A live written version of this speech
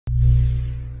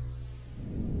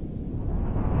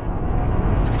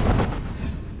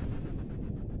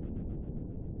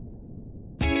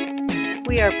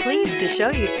We are pleased to show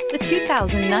you the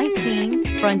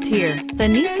 2019 Frontier. The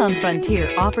Nissan Frontier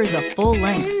offers a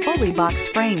full-length, fully boxed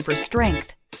frame for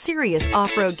strength, serious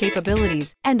off-road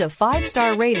capabilities, and a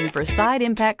 5-star rating for side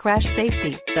impact crash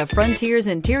safety. The Frontier's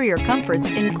interior comforts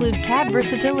include cab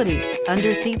versatility,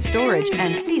 under-seat storage,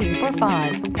 and seating for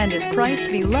 5, and is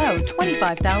priced below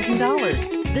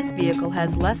 $25,000. This vehicle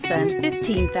has less than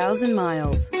 15,000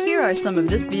 miles. Here are some of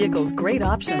this vehicle's great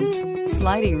options: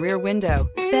 sliding rear window,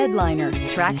 bed liner,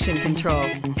 traction control,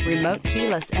 remote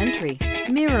keyless entry,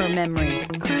 mirror memory,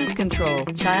 cruise control,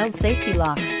 child safety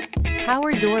locks,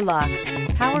 power door locks,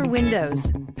 power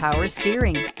windows, power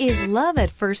steering. Is love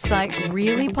at first sight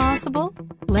really possible?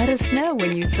 Let us know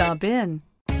when you stop in.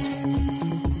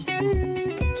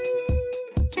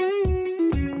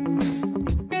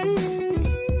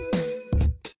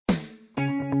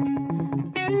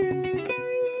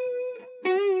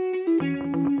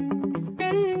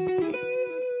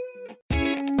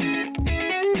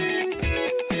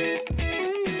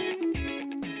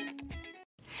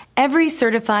 Every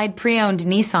certified pre-owned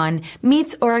Nissan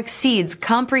meets or exceeds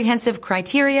comprehensive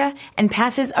criteria and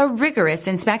passes a rigorous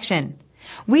inspection.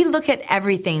 We look at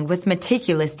everything with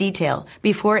meticulous detail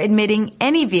before admitting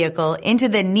any vehicle into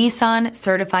the Nissan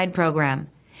Certified Program.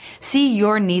 See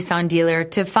your Nissan dealer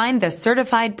to find the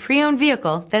certified pre-owned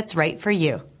vehicle that's right for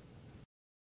you.